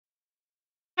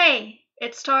Hey,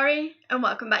 it's Tori, and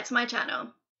welcome back to my channel.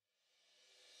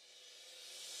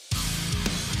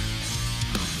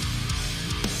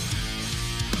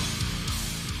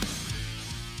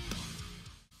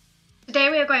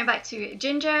 Today we are going back to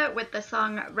Jinjer with the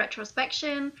song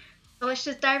Retrospection, so let's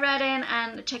just dive right in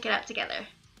and check it out together.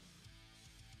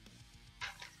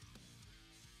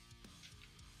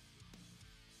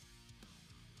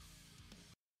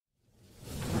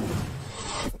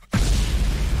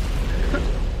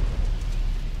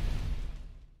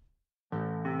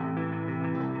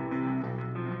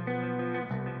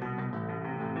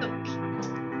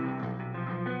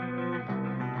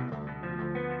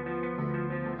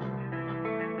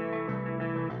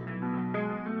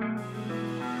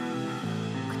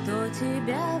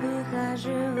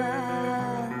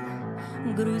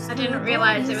 I didn't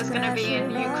realize it was going to be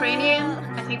in Ukrainian.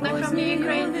 I think they're from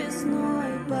Ukraine.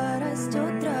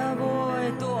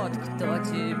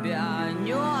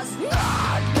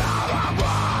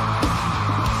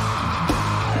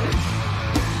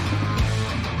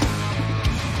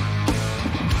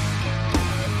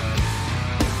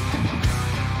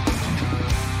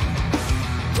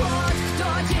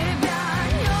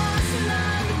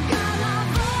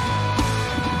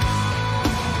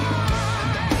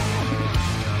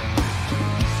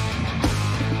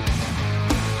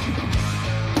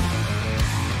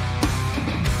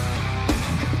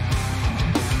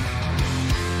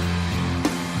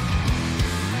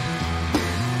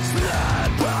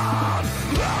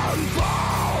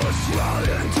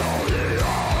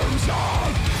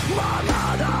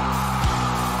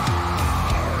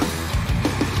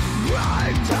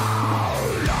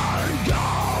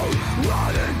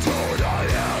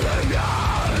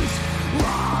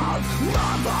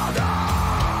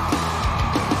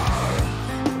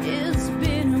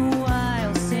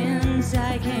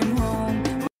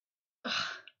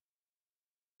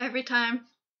 Every time.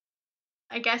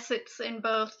 I guess it's in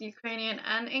both Ukrainian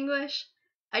and English.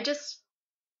 This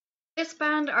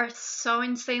band are so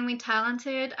insanely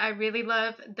talented. I really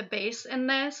love the bass in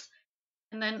this.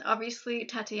 And then obviously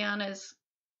Tatiana's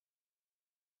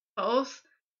both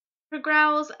her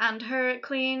growls and her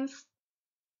cleans.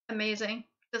 Amazing.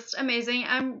 Just amazing.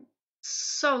 I'm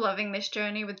so loving this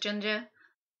journey with Jinjer.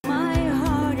 My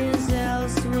heart is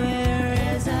elsewhere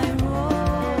as I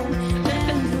roam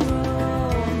and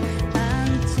roam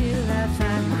until I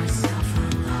find myself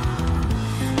alone.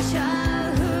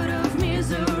 Childhood of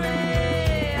misery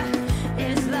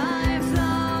is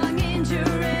lifelong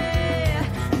injury.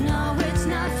 No, it's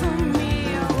not for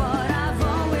me what I've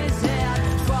always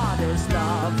had. Father's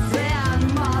love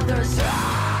and mother's love.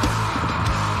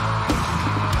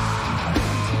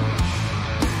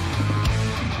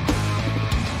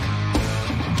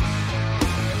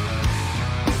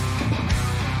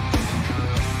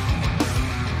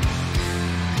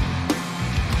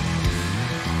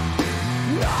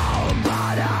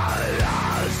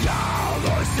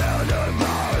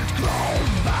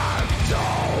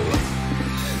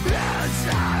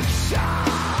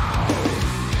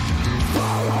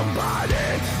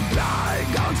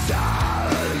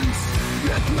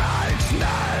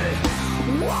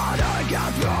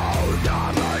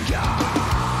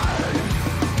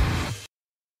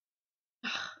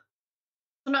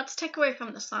 Not to take away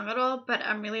from the song at all, but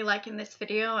I'm really liking this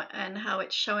video and how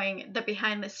it's showing the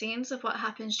behind the scenes of what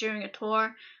happens during a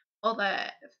tour, all the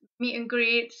meet and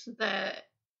greets,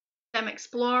 them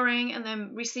exploring and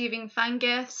then receiving fan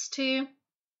gifts too.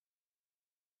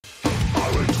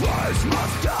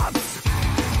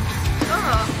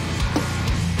 Oh.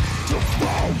 To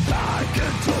fall back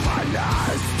into my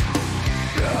nest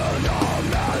in a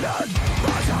minute,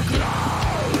 eyes are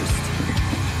closed.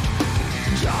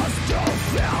 Just to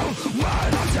feel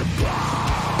when I'm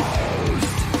supposed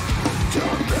to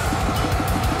be.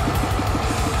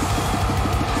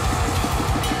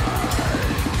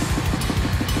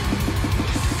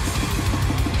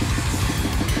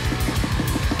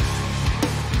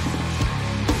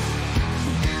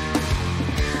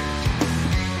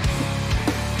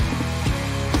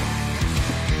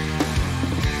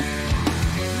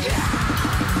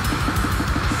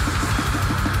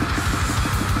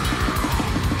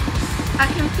 I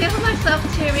can feel myself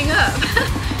tearing up,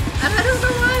 and I don't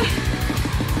know why.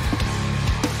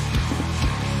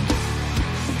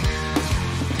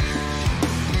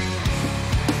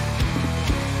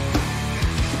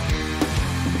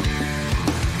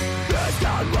 It's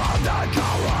not what they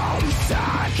call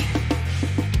homesick.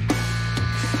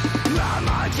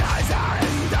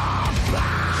 Traumatizing the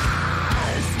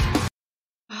past.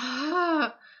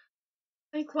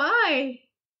 Like why?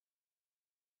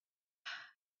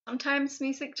 Sometimes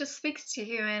music just speaks to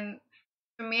you, and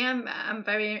For me, I'm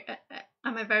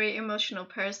a very emotional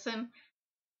person,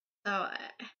 so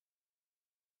it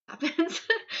happens.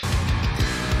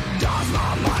 Does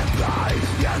my mind play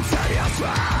insidious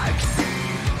tricks?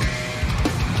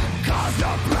 Cause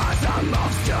the present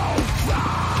moves too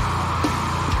fast.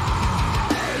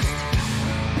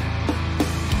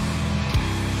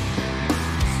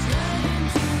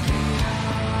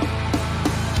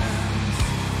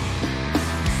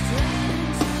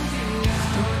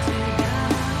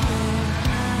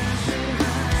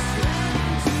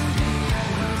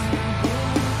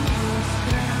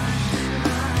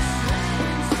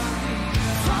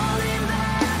 Falling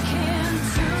back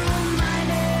into my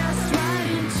nest, right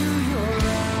into your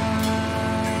eyes.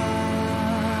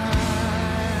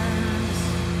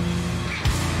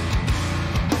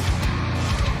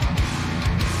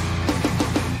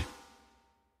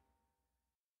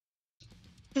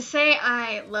 To say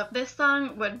I love this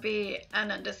song would be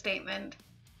an understatement.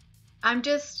 I'm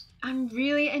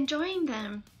really enjoying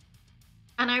them.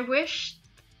 And I wish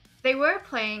they were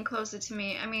playing closer to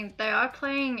me. I mean, they are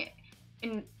playing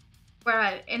in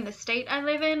in the state I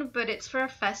live in, but it's for a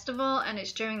festival and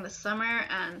it's during the summer,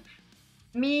 and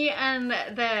me and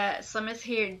the summers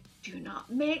here do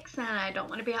not mix, and I don't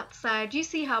want to be outside. You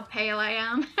see how pale I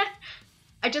am?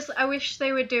 I wish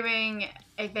they were doing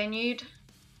a venue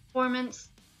performance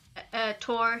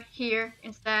tour here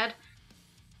instead.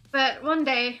 But one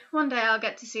day I'll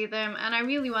get to see them, and I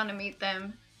really want to meet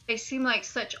them. They seem like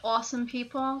such awesome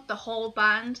people, the whole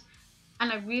band,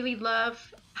 and I really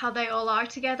love how they all are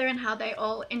together and how they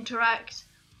all interact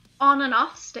on and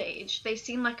off stage. They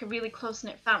seem like a really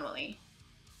close-knit family,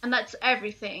 and that's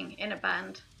everything in a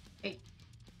band.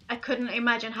 I couldn't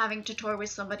imagine having to tour with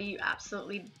somebody you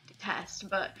absolutely detest,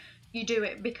 but you do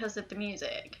it because of the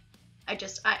music. I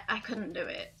couldn't do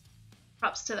it.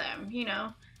 Props to them, you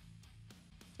know.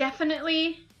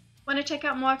 Definitely want to check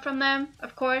out more from them,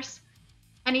 of course.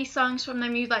 Any songs from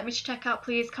them you'd like me to check out,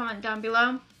 please comment down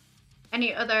below.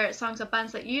 Any other songs or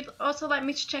bands that you'd also like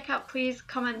me to check out, please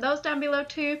comment those down below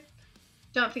too.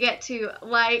 Don't forget to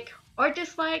like or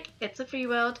dislike, it's a free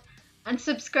world, and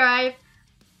subscribe.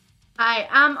 I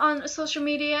am on social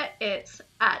media. It's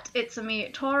at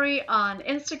itsame on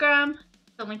Instagram.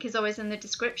 The link is always in the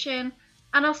description,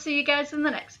 and I'll see you guys in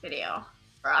the next video.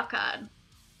 Rock on.